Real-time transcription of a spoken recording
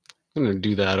I'm going to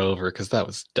do that over because that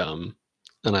was dumb.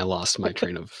 And I lost my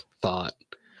train of thought.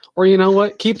 Or you know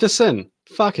what? Keep this in.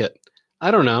 Fuck it. I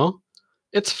don't know.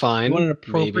 It's You want fine. an Maybe.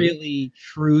 appropriately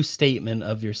true statement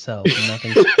of yourself.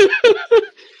 Nothing. I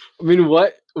mean,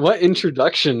 what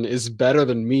introduction is better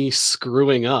than me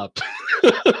screwing up?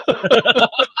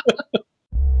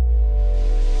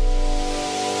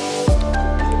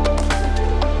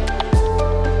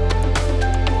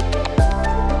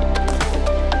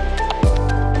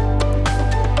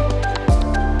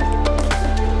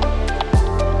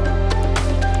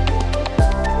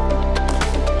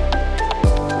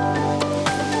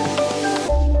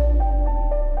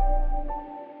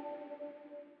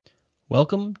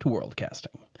 Welcome to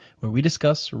Worldcasting, where we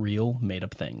discuss real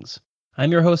made-up things.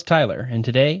 I'm your host, Tyler, and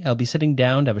today I'll be sitting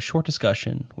down to have a short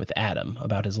discussion with Adam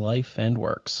about his life and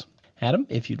works. Adam,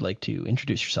 if you'd like to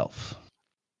introduce yourself.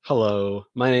 Hello,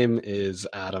 my name is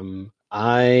Adam.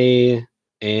 I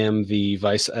am the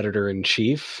vice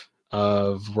editor-in-chief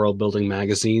of World Building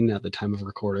Magazine at the time of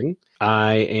recording.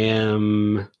 I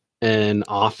am an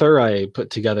author. I put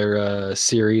together a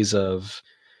series of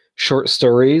short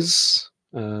stories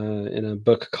in a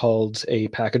book called A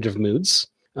Package of Moods,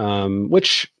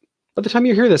 which by the time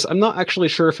you hear this, I'm not actually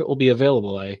sure if it will be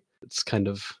available. It's kind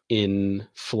of in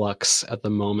flux at the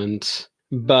moment.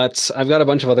 But I've got a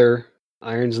bunch of other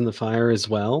irons in the fire as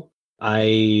well.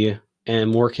 I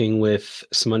am working with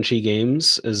Smunchy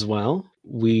Games as well.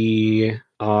 We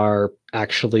are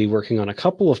actually working on a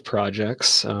couple of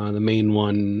projects. The main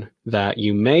one that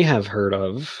you may have heard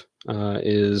of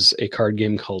is a card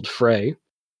game called Fray,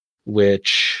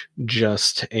 which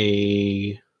just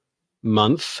a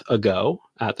month ago,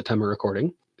 at the time of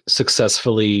recording,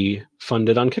 successfully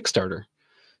funded on Kickstarter.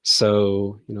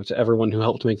 So, to everyone who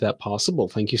helped make that possible,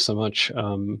 thank you so much.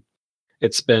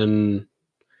 It's been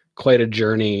quite a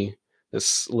journey.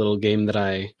 This little game that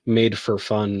I made for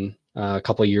fun a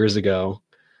couple of years ago.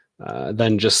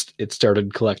 Then just it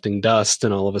started collecting dust,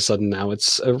 and all of a sudden now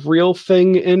it's a real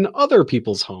thing in other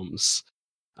people's homes.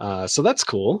 So that's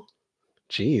cool.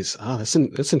 Jeez,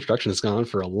 this introduction has gone on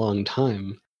for a long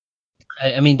time.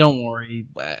 I mean, don't worry.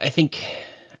 I think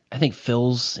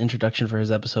Phil's introduction for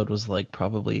his episode was like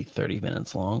probably 30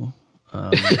 minutes long.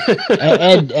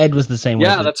 Ed was the same way.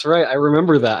 Yeah, that's right. I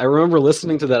remember that. I remember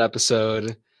listening to that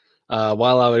episode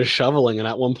while I was shoveling, and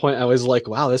at one point I was like,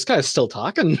 "Wow, this guy's still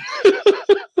talking."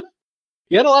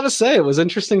 He had a lot to say. It was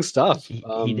interesting stuff. He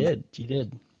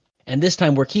did. And this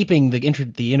time we're keeping the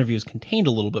interviews contained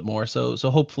a little bit more, so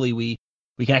hopefully we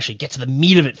can actually get to the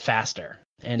meat of it faster.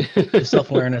 And the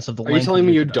self-awareness of the Are you length telling of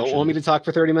me the you don't want me to talk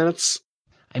for 30 minutes?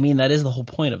 I mean, that is the whole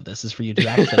point of this, is for you to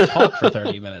actually talk for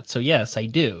 30 minutes. So yes, I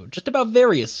do. Just about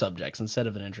various subjects instead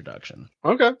of an introduction.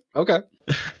 Okay.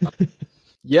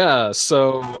 Yeah,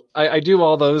 so I do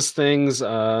all those things.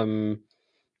 And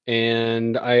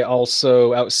I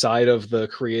also, outside of the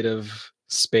creative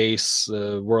space,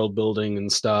 the world building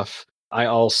and stuff, I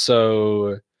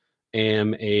also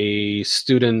am a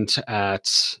student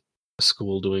at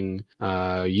school doing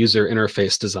user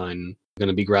interface design. I'm going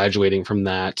to be graduating from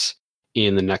that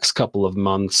in the next couple of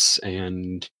months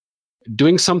and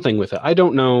doing something with it. I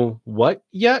don't know what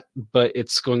yet, but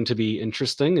it's going to be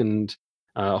interesting and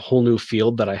a whole new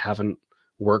field that I haven't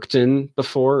worked in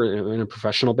before in a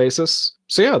professional basis.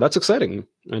 So yeah, that's exciting.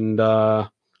 And all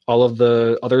of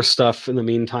the other stuff in the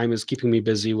meantime is keeping me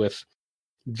busy with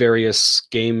various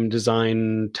game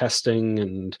design testing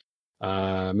and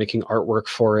making artwork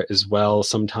for it as well.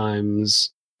 Sometimes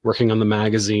working on the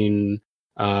magazine.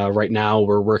 Right now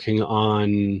we're working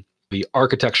on the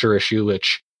architecture issue,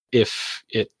 which, if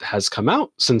it has come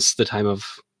out since the time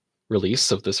of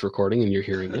release of this recording and you're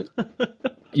hearing it,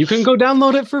 you can go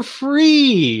download it for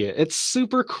free. It's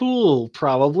super cool,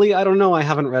 probably. I don't know. I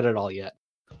haven't read it all yet.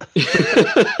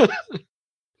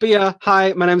 But yeah,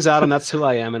 hi, my name's Adam. That's who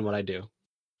I am and what I do.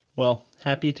 Well,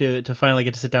 happy to finally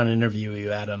get to sit down and interview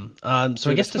you, Adam. So Dude,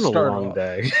 I guess it's to been start a long off,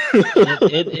 day.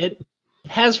 it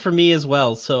has for me as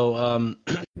well. So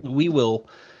we'll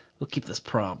keep this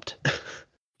prompt.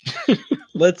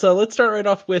 Let's start right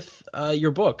off with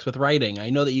your books, with writing. I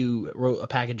know that you wrote A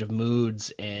Package of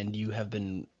Moods, and you have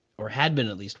been, or had been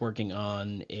at least, working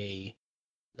on a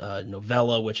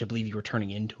novella, which I believe you were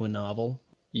turning into a novel.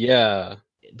 Yeah.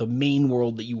 The main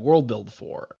world that you world build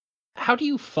for. How do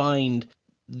you find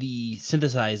the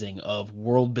synthesizing of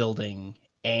world building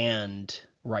and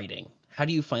writing? How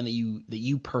do you find that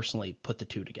you personally put the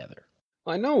two together?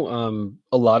 I know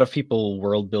a lot of people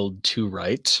world build to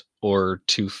write or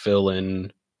to fill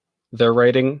in their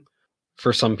writing.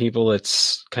 For some people,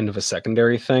 it's kind of a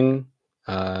secondary thing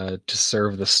to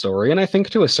serve the story. And I think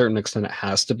to a certain extent it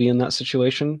has to be in that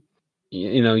situation.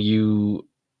 you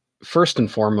first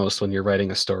and foremost, when you're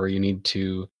writing a story, you need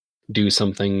to do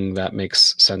something that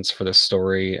makes sense for the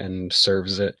story and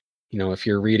serves it. If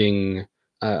you're reading,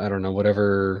 I don't know,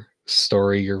 whatever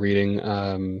story you're reading.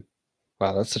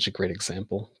 Wow, that's such a great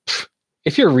example.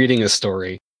 If you're reading a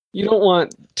story, you don't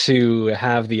want to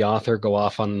have the author go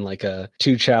off on like a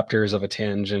 2 chapters of a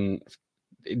tangent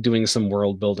doing some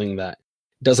world building that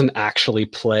doesn't actually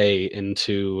play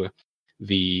into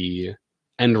the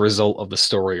end result of the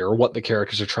story or what the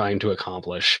characters are trying to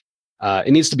accomplish.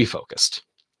 It needs to be focused.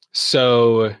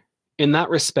 So, in that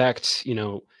respect,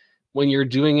 when you're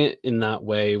doing it in that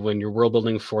way, when you're world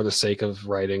building for the sake of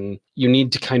writing, you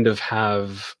need to kind of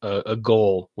have a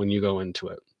goal when you go into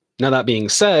it. Now, that being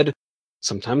said,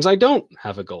 sometimes I don't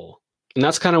have a goal. And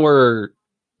that's kind of where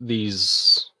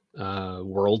these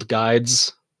world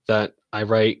guides that I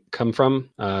write come from,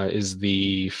 is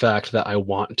the fact that I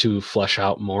want to flesh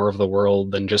out more of the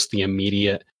world than just the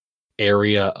immediate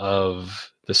area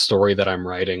of the story that I'm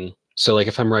writing. So, like,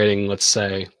 if I'm writing, let's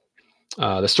say,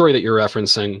 the story that you're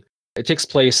referencing, it takes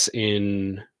place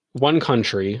in one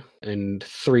country and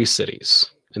 3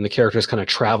 cities, and the characters kind of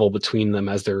travel between them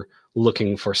as they're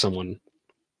looking for someone.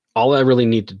 All I really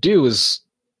need to do is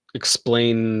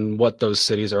explain what those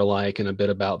cities are like and a bit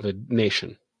about the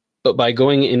nation. But by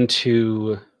going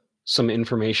into some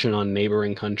information on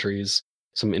neighboring countries,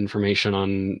 some information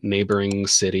on neighboring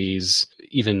cities,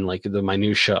 even like the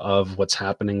minutia of what's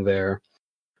happening there,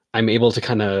 I'm able to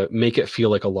kind of make it feel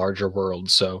like a larger world.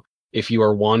 So if you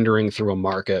are wandering through a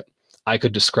market, I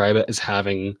could describe it as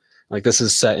having, like, this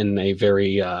is set in a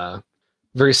very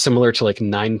similar to like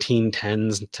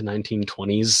 1910s to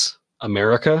 1920s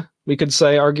America, we could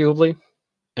say, arguably.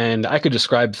 And I could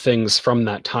describe things from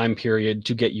that time period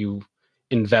to get you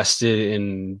invested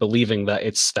in believing that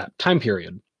it's that time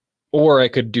period. Or I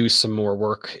could do some more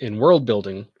work in world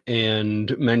building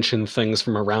and mention things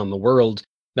from around the world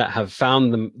that have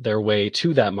found their way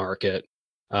to that market,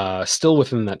 still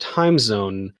within that time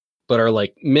zone, but are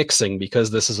like mixing,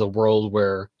 because this is a world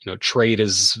where trade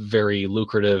is very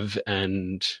lucrative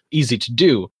and easy to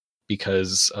do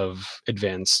because of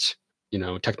advanced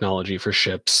technology for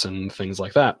ships and things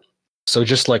like that. So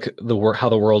just like how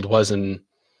the world was in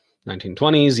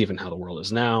 1920s, even how the world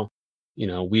is now,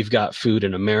 we've got food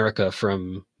in America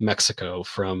from Mexico,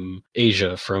 from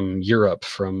Asia, from Europe,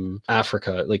 from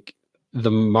Africa. Like,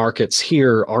 the markets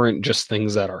here aren't just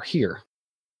things that are here.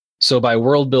 So by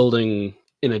world building,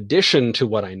 in addition to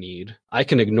what I need, I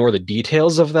can ignore the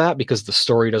details of that because the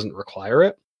story doesn't require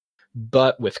it.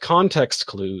 But with context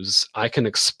clues, I can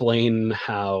explain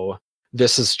how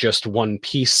this is just one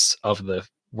piece of the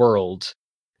world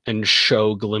and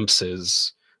show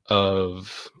glimpses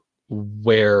of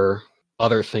where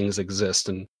other things exist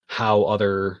and how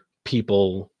other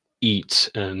people eat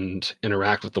and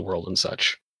interact with the world and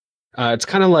such. It's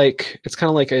kind of like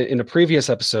in a previous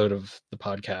episode of the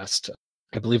podcast,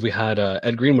 I believe we had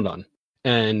Ed Greenwood on,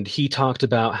 and he talked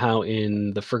about how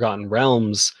in the Forgotten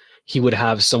Realms he would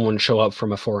have someone show up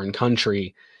from a foreign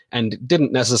country and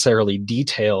didn't necessarily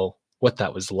detail what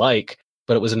that was like,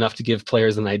 but it was enough to give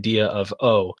players an idea of,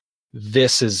 oh,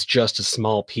 this is just a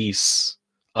small piece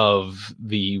of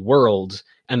the world,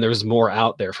 and there's more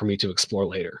out there for me to explore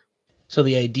later. So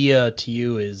the idea to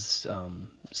you is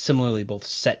similarly both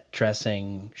set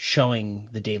dressing, showing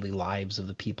the daily lives of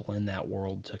the people in that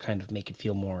world to kind of make it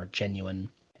feel more genuine,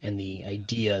 and the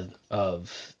idea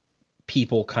of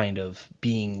people kind of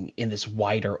being in this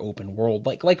wider open world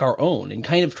like our own, and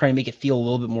kind of try and make it feel a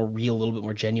little bit more real, a little bit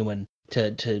more genuine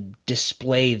to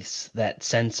display that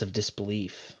sense of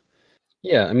disbelief.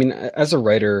 Yeah, I mean, as a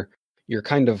writer, you're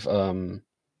kind of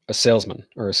a salesman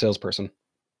or a salesperson.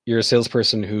 You're a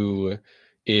salesperson who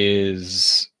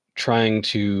is trying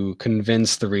to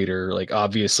convince the reader, like,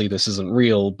 obviously this isn't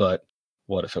real, but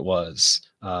what if it was?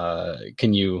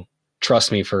 Can you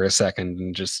trust me for a second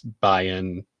and just buy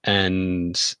in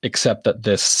and accept that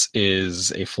this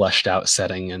is a fleshed out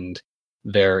setting and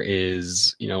there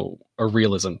is, a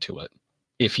realism to it?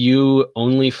 If you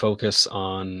only focus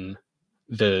on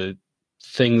the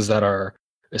things that are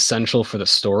essential for the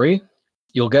story,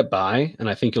 you'll get by, and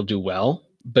I think you'll do well.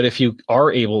 But if you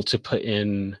are able to put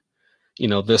in,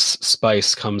 this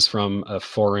spice comes from a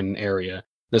foreign area,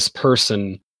 this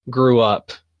person grew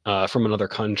up from another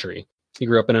country, he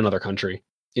grew up in another country,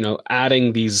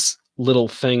 adding these little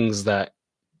things that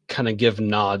kind of give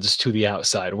nods to the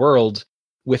outside world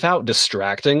without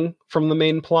distracting from the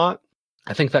main plot,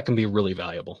 I think that can be really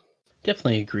valuable.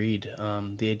 Definitely agreed.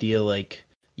 The idea, like,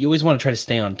 you always want to try to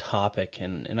stay on topic,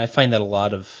 and I find that a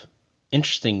lot of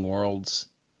interesting worlds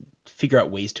figure out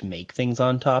ways to make things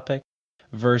on topic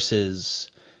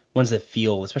versus ones that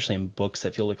feel, especially in books,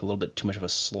 that feel like a little bit too much of a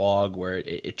slog, where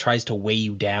it tries to weigh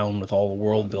you down with all the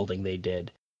world building they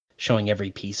did, showing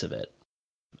every piece of it.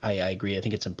 I agree. I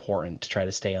think it's important to try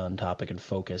to stay on topic and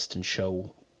focused and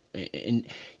show. And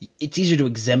it's easier to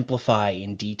exemplify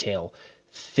in detail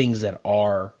things that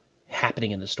are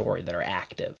happening in the story that are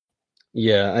active.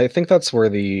 Yeah, I think that's where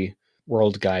the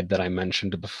world guide that I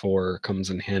mentioned before comes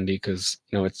in handy because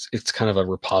it's kind of a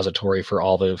repository for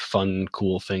all the fun,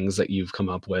 cool things that you've come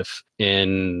up with,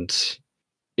 and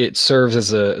it serves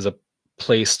as a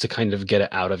place to kind of get it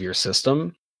out of your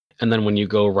system. And then when you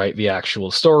go write the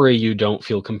actual story, you don't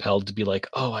feel compelled to be like,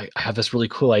 oh, I have this really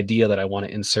cool idea that I want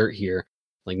to insert here.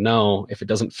 Like, no, if it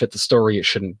doesn't fit the story, it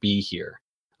shouldn't be here.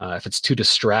 If it's too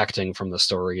distracting from the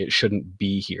story, it shouldn't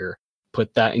be here.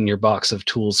 Put that in your box of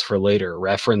tools for later.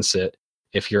 Reference it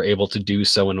if you're able to do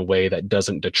so in a way that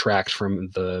doesn't detract from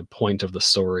the point of the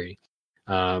story,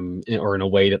 or in a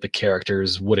way that the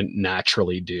characters wouldn't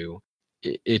naturally do.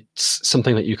 It's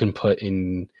something that you can put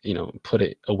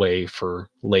it away for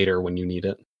later when you need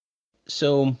it.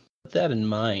 So, with that in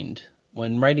mind,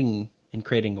 when writing and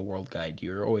creating a world guide,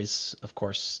 you're always, of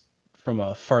course, from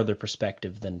a farther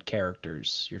perspective than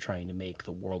characters. You're trying to make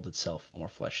the world itself more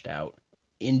fleshed out.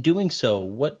 In doing so,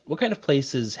 what kind of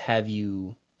places have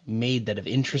you made that have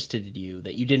interested you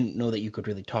that you didn't know that you could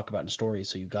really talk about in stories,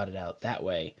 so you got it out that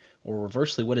way? Or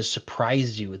reversely, what has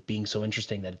surprised you with being so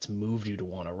interesting that it's moved you to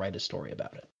want to write a story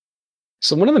about it?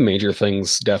 So one of the major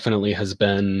things definitely has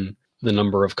been the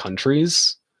number of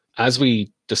countries. As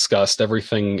we discussed,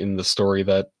 everything in the story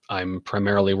that I'm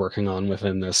primarily working on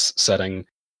within this setting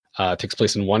takes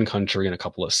place in one country and a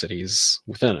couple of cities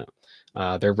within it.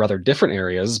 They're rather different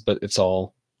areas, but it's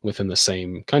all within the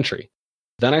same country.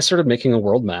 Then I started making a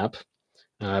world map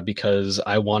because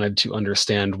I wanted to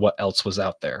understand what else was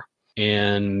out there.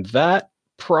 And that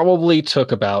probably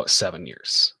took about 7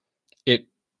 years. It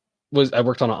I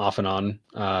worked on it off and on.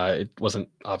 It wasn't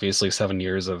obviously 7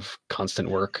 years of constant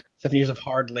work. 7 years of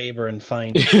hard labor and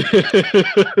finding.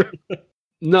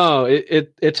 No,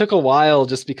 it took a while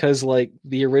just because like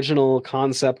the original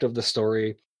concept of the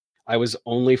story, I was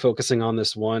only focusing on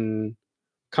this one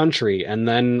country, and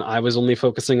then I was only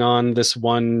focusing on this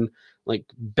one like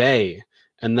bay,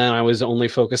 and then I was only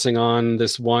focusing on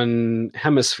this one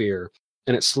hemisphere,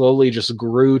 and it slowly just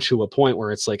grew to a point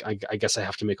where it's like I guess I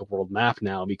have to make a world map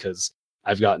now because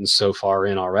I've gotten so far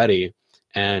in already,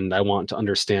 and I want to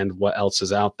understand what else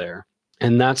is out there.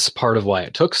 And that's part of why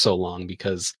it took so long,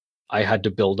 because I had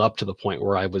to build up to the point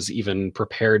where I was even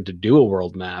prepared to do a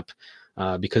world map,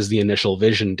 because the initial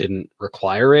vision didn't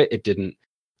require it. It didn't.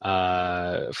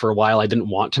 For a while, I didn't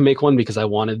want to make one because I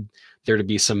wanted there to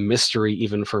be some mystery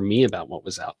even for me about what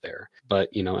was out there. But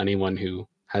anyone who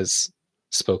has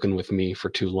spoken with me for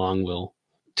too long will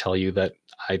tell you that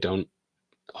I don't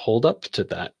hold up to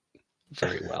that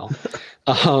very well.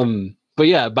 But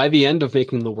yeah, by the end of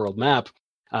making the world map,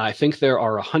 I think there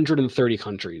are 130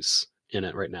 countries in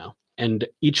it right now. And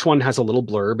each one has a little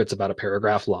blurb. It's about a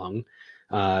paragraph long.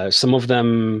 Some of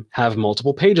them have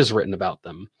multiple pages written about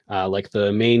them, like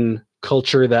the main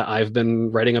culture that I've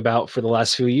been writing about for the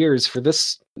last few years for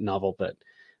this novel that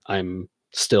I'm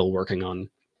still working on.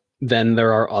 Then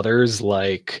there are others,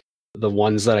 like the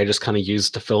ones that I just kind of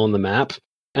used to fill in the map,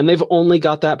 and they've only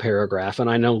got that paragraph, and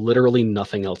I know literally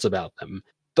nothing else about them.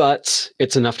 But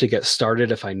it's enough to get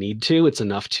started if I need to. It's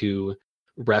enough to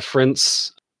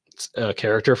reference a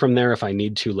character from there if I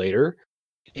need to later.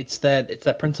 It's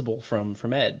that principle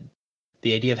from Ed.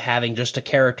 The idea of having just a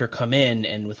character come in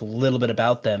and with a little bit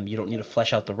about them, you don't need to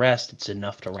flesh out the rest. It's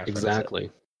enough to reference Exactly.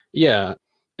 it. Yeah.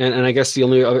 And I guess the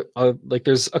only other, like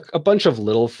there's a bunch of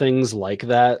little things like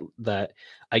that that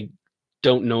I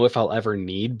don't know if I'll ever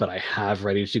need, but I have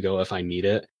ready to go if I need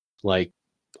it. Like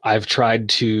I've tried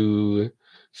to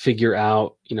figure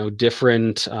out,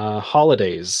 different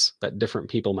holidays that different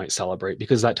people might celebrate,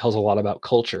 because that tells a lot about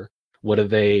culture. What do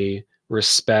they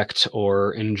respect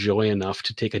or enjoy enough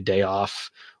to take a day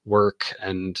off work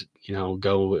and,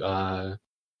 go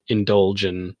indulge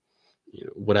in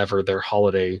whatever their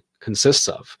holiday consists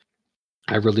of.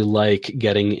 I really like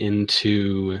getting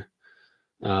into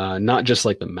not just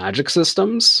like the magic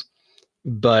systems,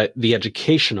 but the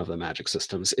education of the magic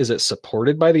systems. Is it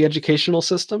supported by the educational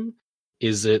system?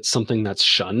 Is it something that's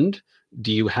shunned?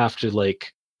 Do you have to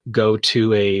like go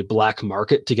to a black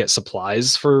market to get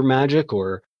supplies for magic,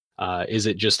 or is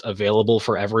it just available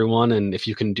for everyone? And if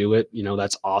you can do it,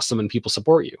 that's awesome and people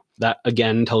support you. That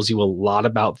again tells you a lot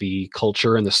about the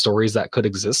culture and the stories that could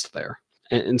exist there.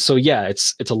 And so, yeah,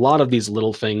 it's a lot of these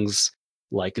little things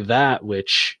like that,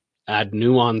 which add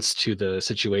nuance to the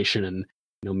situation, and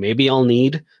maybe I'll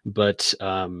need, but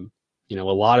a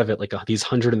lot of it, like these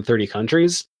 130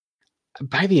 countries,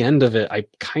 by the end of it, I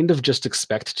kind of just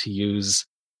expect to use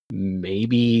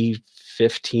maybe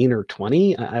 15 or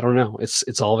 20. I don't know.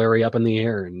 It's all very up in the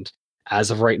air. And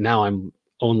as of right now, I'm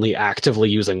only actively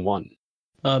using one.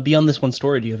 Beyond this one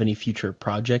story, do you have any future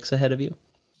projects ahead of you?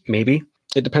 Maybe.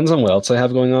 It depends on what else I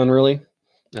have going on, really.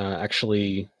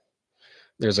 Actually,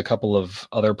 there's a couple of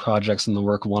other projects in the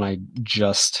work. One I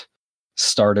just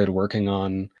started working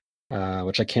on,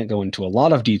 which I can't go into a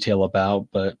lot of detail about,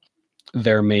 but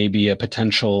there may be a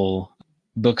potential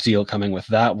book deal coming with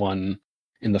that one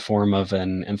in the form of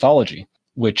an anthology,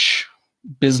 which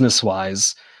business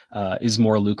wise is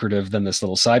more lucrative than this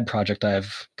little side project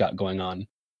I've got going on.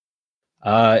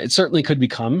 It certainly could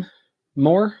become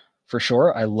more, for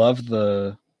sure. I love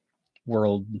the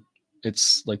world.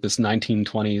 It's like this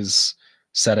 1920s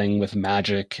setting with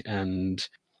magic and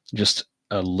just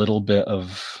a little bit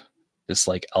of this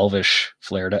like elvish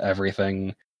flair to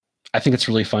everything. I think it's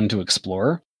really fun to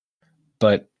explore,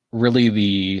 but really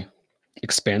the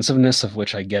expansiveness of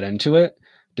which I get into it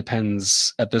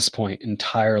depends at this point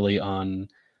entirely on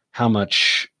how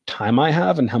much time I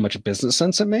have and how much business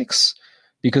sense it makes.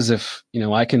 Because if,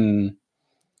 I can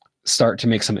start to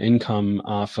make some income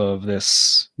off of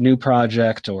this new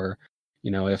project, or,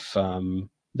 if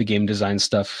the game design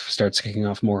stuff starts kicking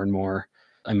off more and more.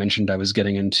 I mentioned I was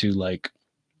getting into like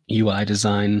UI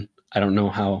design. I don't know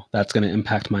how that's going to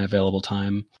impact my available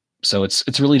time. So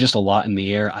it's really just a lot in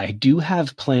the air. I do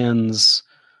have plans.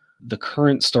 The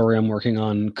current story I'm working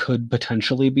on could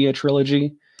potentially be a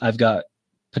trilogy. I've got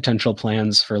potential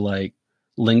plans for like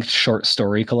linked short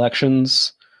story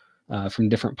collections from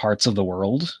different parts of the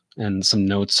world and some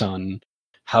notes on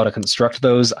how to construct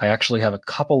those. I actually have a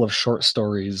couple of short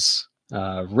stories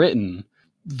written,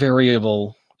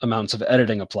 variable amounts of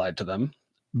editing applied to them.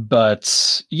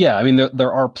 But yeah, I mean,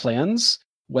 there are plans.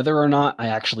 Whether or not I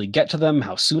actually get to them,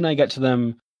 how soon I get to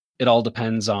them, it all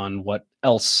depends on what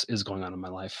else is going on in my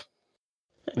life.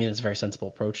 I mean, it's a very sensible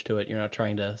approach to it. You're not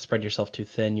trying to spread yourself too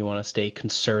thin. You want to stay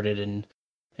concerted and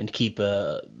keep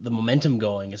the momentum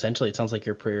going. Essentially, it sounds like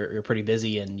you're pretty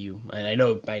busy, and I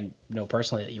know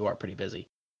personally that you are pretty busy.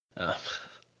 Uh,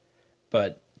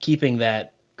 but keeping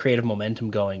that creative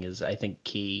momentum going is, I think,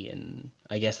 key. And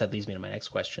I guess that leads me to my next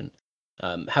question.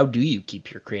 How do you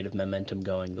keep your creative momentum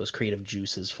going? Those creative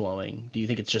juices flowing? Do you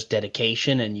think it's just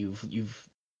dedication, and you've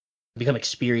become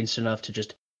experienced enough to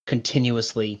just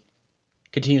continuously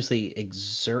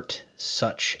exert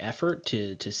such effort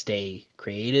to stay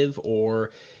creative,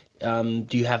 or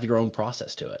do you have your own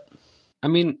process to it? I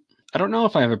mean, I don't know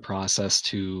if I have a process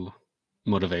to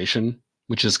motivation,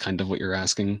 which is kind of what you're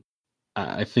asking.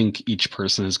 I think each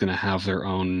person is going to have their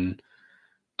own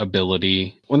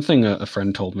ability. One thing a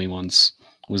friend told me once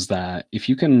was that if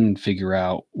you can figure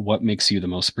out what makes you the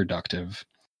most productive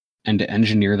and to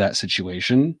engineer that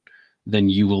situation, then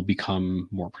you will become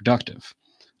more productive.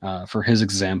 For his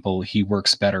example, he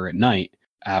works better at night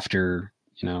after,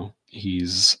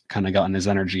 he's kind of gotten his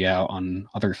energy out on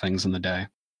other things in the day.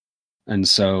 And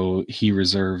so he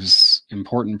reserves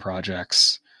important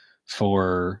projects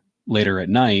for later at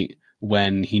night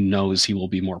when he knows he will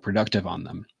be more productive on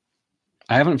them.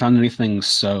 I haven't found anything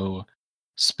so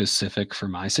specific for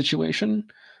my situation.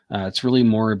 It's really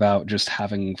more about just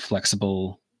having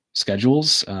flexible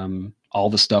schedules. All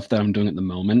the stuff that I'm doing at the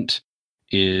moment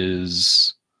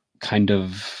is kind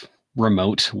of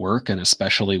remote work, and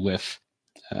especially with,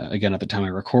 again, at the time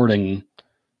of recording,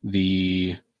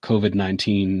 the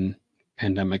COVID-19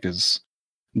 pandemic is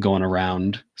going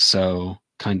around, so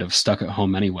kind of stuck at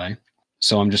home anyway.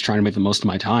 So I'm just trying to make the most of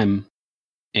my time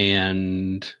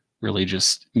and really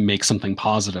just make something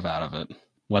positive out of it,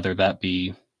 whether that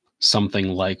be something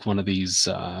like one of these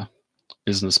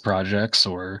business projects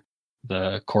or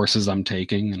the courses I'm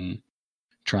taking, and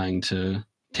trying to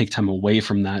take time away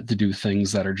from that to do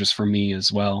things that are just for me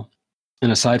as well.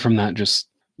 And aside from that, just,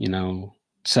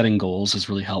 setting goals is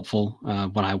really helpful.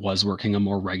 When I was working a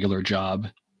more regular job,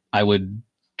 I would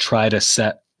try to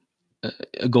set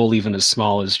a goal even as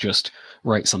small as just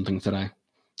write something today.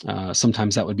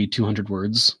 Sometimes that would be 200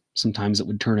 words. Sometimes it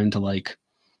would turn into like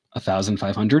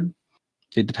 1,500.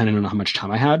 It depended on how much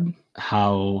time I had,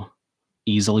 how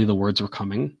easily the words were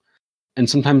coming, and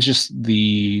sometimes just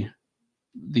the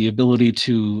ability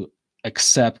to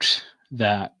accept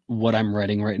that what I'm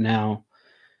writing right now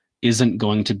isn't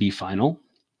going to be final,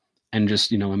 and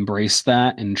just, embrace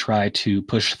that and try to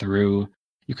push through.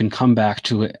 You can come back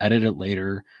to it, edit it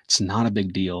later. It's not a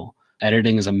big deal.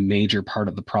 Editing is a major part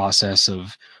of the process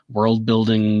of world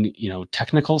building,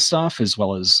 technical stuff, as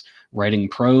well as writing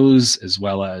prose, as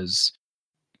well as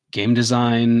game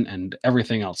design and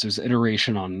everything else. There's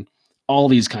iteration on all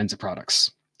these kinds of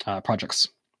projects.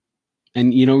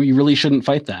 And, you really shouldn't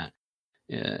fight that.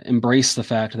 Embrace the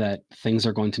fact that things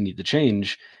are going to need to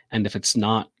change. And if it's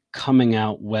not coming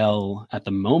out well at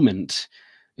the moment,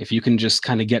 if you can just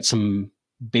kind of get some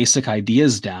basic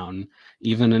ideas down,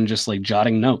 even in just like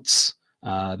jotting notes,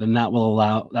 then that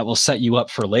will set you up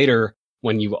for later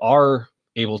when you are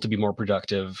able to be more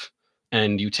productive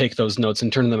and you take those notes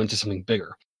and turn them into something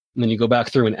bigger. And then you go back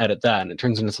through and edit that and it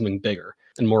turns into something bigger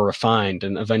and more refined.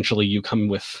 And eventually you come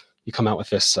out with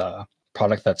this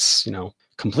product that's,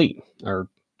 complete or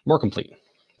more complete.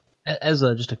 As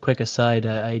just a quick aside,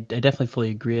 I definitely fully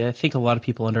agree. I think a lot of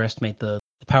people underestimate the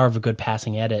power of a good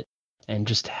passing edit and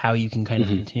just how you can kind of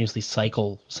continuously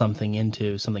cycle something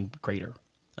into something greater.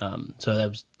 So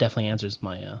that definitely answers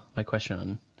my question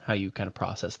on how you kind of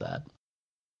process that.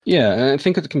 Yeah, and I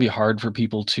think it can be hard for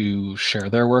people to share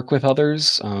their work with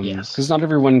others Yes. because not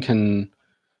everyone can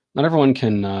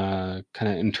kind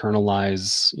of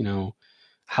internalize,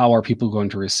 how are people going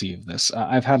to receive this?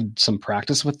 I've had some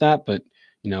practice with that, but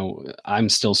I'm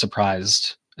still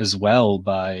surprised as well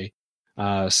by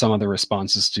some of the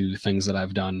responses to things that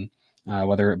I've done,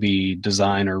 whether it be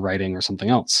design or writing or something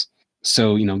else.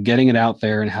 So, getting it out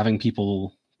there and having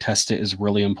people test it is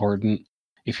really important.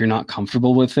 If you're not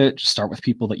comfortable with it, just start with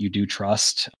people that you do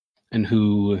trust and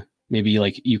who maybe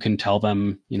like you can tell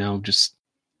them, just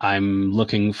I'm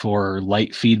looking for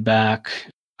light feedback.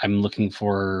 I'm looking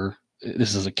for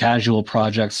this is a casual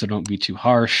project, so don't be too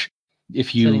harsh.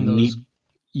 If you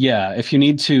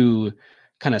need to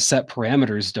kind of set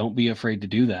parameters, don't be afraid to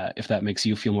do that if that makes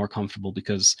you feel more comfortable,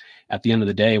 because at the end of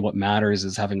the day, what matters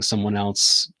is having someone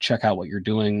else check out what you're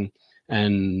doing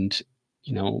and,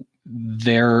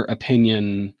 their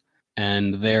opinion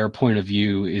and their point of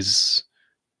view is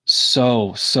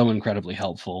so incredibly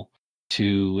helpful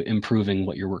to improving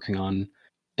what you're working on.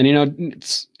 And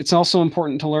it's also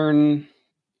important to learn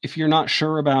if you're not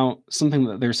sure about something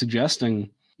that they're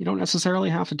suggesting, you don't necessarily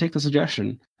have to take the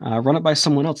suggestion. Run it by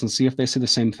someone else and see if they say the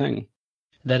same thing.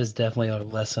 That is definitely a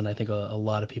lesson I think a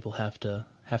lot of people have to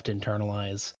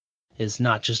internalize, is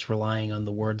not just relying on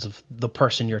the words of the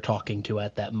person you're talking to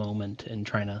at that moment and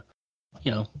trying to,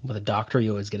 with a doctor,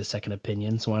 you always get a second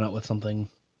opinion. So why not with something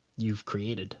you've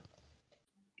created?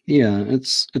 Yeah,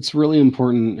 it's really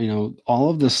important, all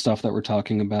of this stuff that we're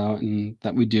talking about and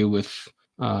that we do with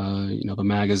the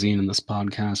magazine and this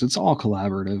podcast, it's all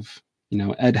collaborative.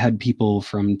 Ed had people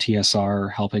from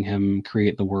TSR helping him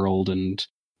create the world and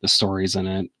the stories in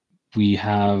it. We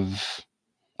have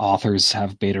authors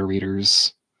have beta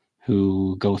readers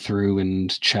who go through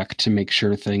and check to make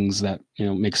sure things that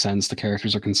make sense, the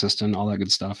characters are consistent, all that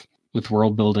good stuff. With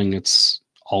world building, it's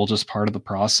all just part of the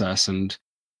process, and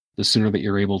the sooner that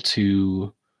you're able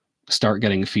to start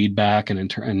getting feedback and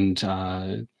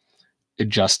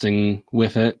adjusting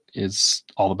with it is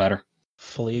all the better.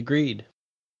 Fully agreed.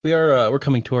 We're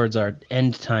coming towards our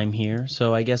end time here,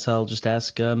 so I guess I'll just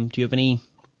ask, do you have any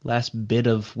last bit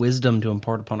of wisdom to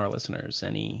impart upon our listeners?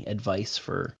 Any advice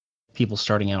for people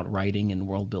starting out writing and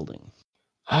world building?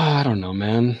 I don't know,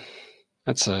 man.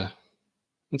 That's a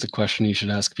question you should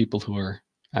ask people who are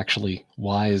actually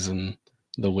wise in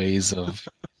the ways of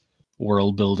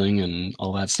world building and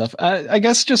all that stuff. I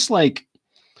guess just like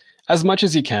as much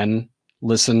as you can,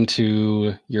 listen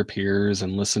to your peers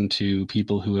and listen to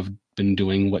people who have been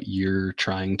doing what you're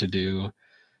trying to do.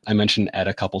 I mentioned Ed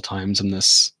a couple times in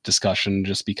this discussion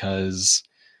just because,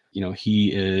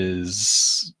 he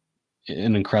is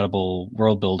an incredible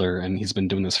world builder and he's been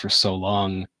doing this for so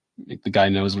long. The guy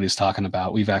knows what he's talking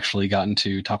about. We've actually gotten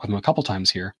to talk with him a couple times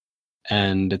here,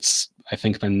 and it's, I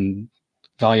think, been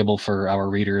valuable for our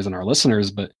readers and our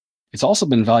listeners, but it's also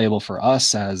been valuable for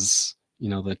us as,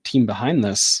 the team behind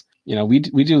this. We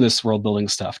do this world building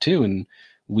stuff too, and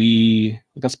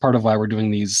that's part of why we're doing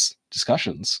these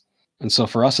discussions. And so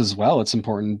for us as well, it's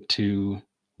important to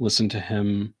listen to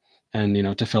him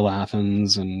and, to Phil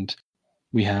Athens, and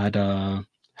we had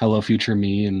Hello Future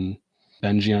Me and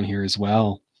Benji on here as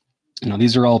well.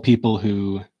 These are all people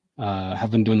who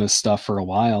have been doing this stuff for a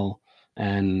while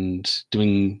and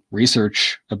doing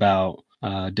research about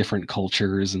different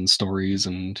cultures and stories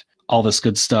and all this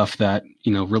good stuff that,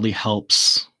 really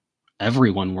helps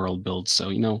everyone world build. So,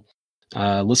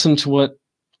 listen to what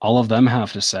all of them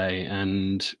have to say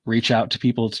and reach out to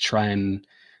people to try and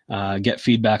get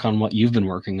feedback on what you've been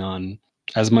working on.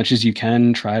 As much as you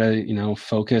can, try to,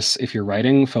 focus, if you're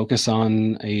writing, focus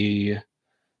on a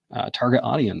target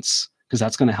audience, because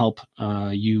that's going to help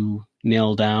you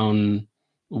nail down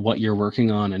what you're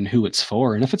working on and who it's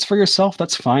for. And if it's for yourself,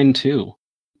 that's fine too.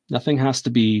 Nothing has to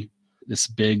be this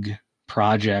big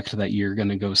project that you're going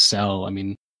to go sell. I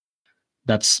mean,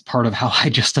 that's part of how I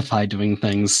justify doing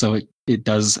things. So it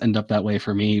does end up that way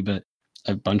for me. But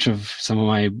a bunch of some of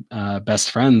my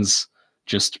best friends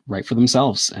just write for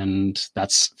themselves, and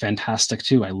that's fantastic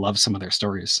too. I love some of their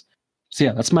stories. So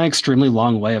yeah, that's my extremely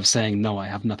long way of saying no, I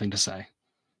have nothing to say.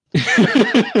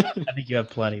 I think you have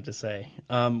plenty to say.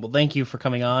 Well, thank you for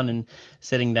coming on and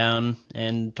sitting down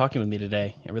and talking with me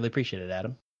today. I really appreciate it,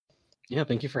 Adam. Yeah,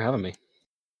 thank you for having me.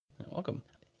 You're welcome.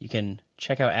 You can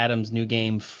check out Adam's new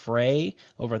game, Fray,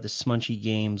 over at the Smunchy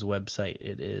Games website.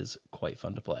 It is quite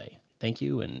fun to play. Thank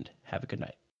you, and have a good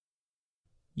night.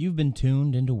 You've been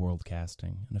tuned into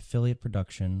Worldcasting, an affiliate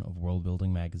production of World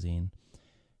Building Magazine.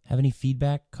 Have any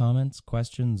feedback, comments,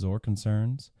 questions, or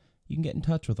concerns? You can get in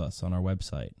touch with us on our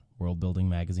website,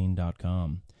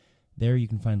 worldbuildingmagazine.com. There you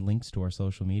can find links to our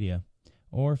social media,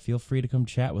 or feel free to come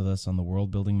chat with us on the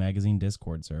World Building Magazine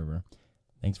Discord server.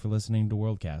 Thanks for listening to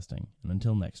Worldcasting, and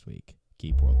until next week,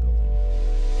 keep world building.